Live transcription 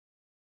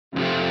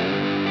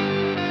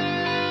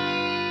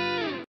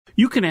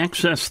You can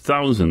access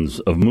thousands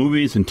of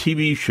movies and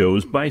TV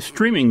shows by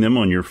streaming them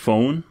on your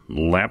phone,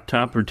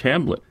 laptop, or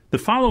tablet. The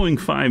following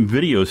 5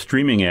 video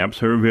streaming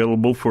apps are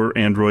available for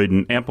Android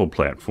and Apple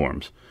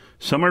platforms.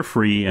 Some are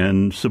free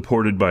and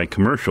supported by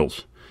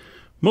commercials.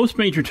 Most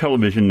major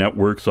television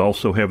networks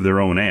also have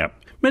their own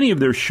app. Many of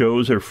their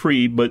shows are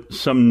free, but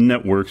some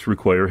networks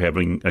require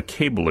having a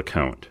cable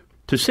account.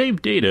 To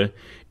save data,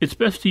 it's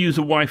best to use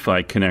a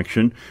Wi-Fi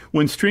connection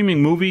when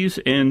streaming movies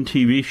and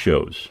TV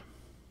shows.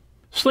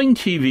 Sling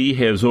TV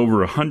has over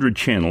 100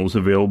 channels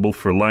available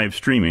for live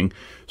streaming,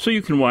 so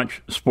you can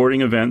watch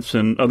sporting events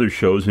and other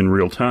shows in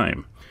real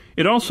time.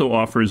 It also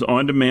offers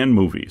on-demand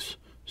movies.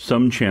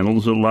 Some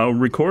channels allow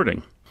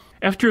recording.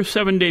 After a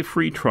 7-day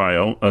free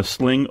trial, a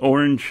Sling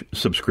Orange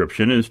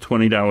subscription is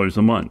 $20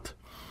 a month.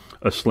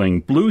 A Sling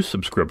Blue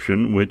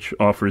subscription, which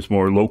offers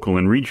more local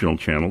and regional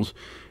channels,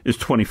 is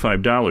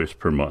 $25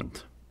 per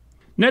month.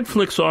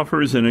 Netflix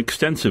offers an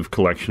extensive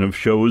collection of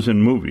shows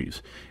and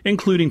movies,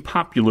 including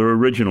popular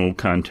original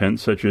content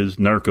such as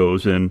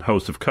Narcos and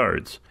House of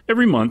Cards.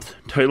 Every month,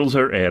 titles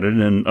are added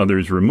and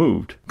others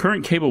removed.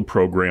 Current cable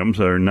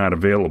programs are not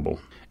available.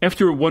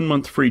 After a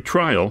 1-month free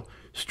trial,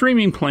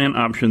 streaming plan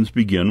options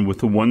begin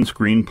with a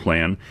one-screen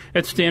plan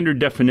at standard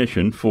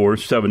definition for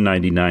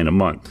 $7.99 a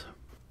month.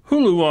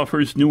 Hulu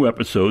offers new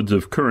episodes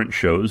of current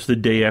shows the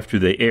day after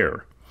they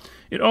air.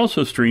 It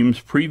also streams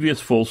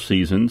previous full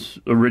seasons,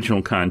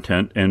 original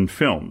content, and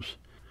films.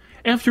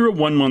 After a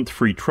 1-month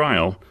free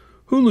trial,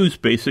 Hulu's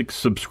basic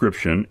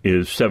subscription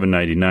is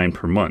 $7.99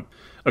 per month.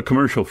 A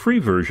commercial-free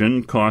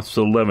version costs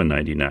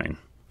 $11.99.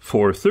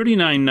 For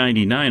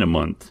 $39.99 a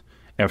month,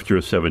 after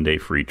a 7-day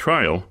free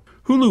trial,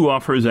 Hulu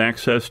offers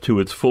access to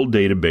its full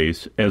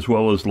database as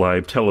well as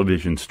live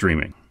television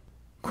streaming.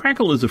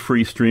 Crackle is a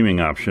free streaming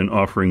option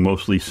offering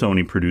mostly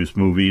Sony-produced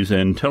movies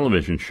and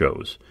television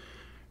shows.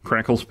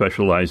 Crackle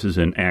specializes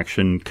in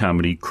action,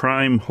 comedy,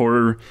 crime,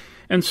 horror,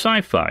 and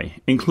sci-fi,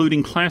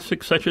 including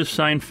classics such as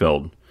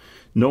Seinfeld.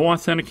 No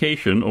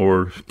authentication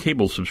or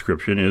cable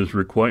subscription is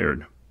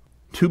required.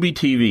 Tubi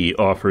TV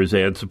offers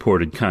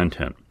ad-supported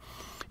content.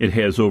 It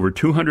has over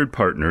 200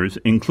 partners,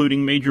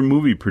 including major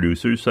movie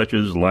producers such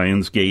as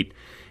Lionsgate,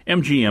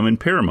 MGM, and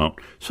Paramount,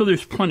 so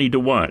there's plenty to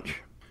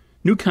watch.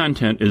 New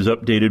content is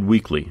updated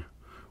weekly.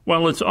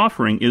 While its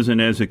offering isn't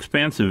as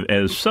expansive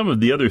as some of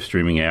the other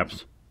streaming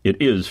apps, it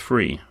is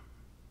free.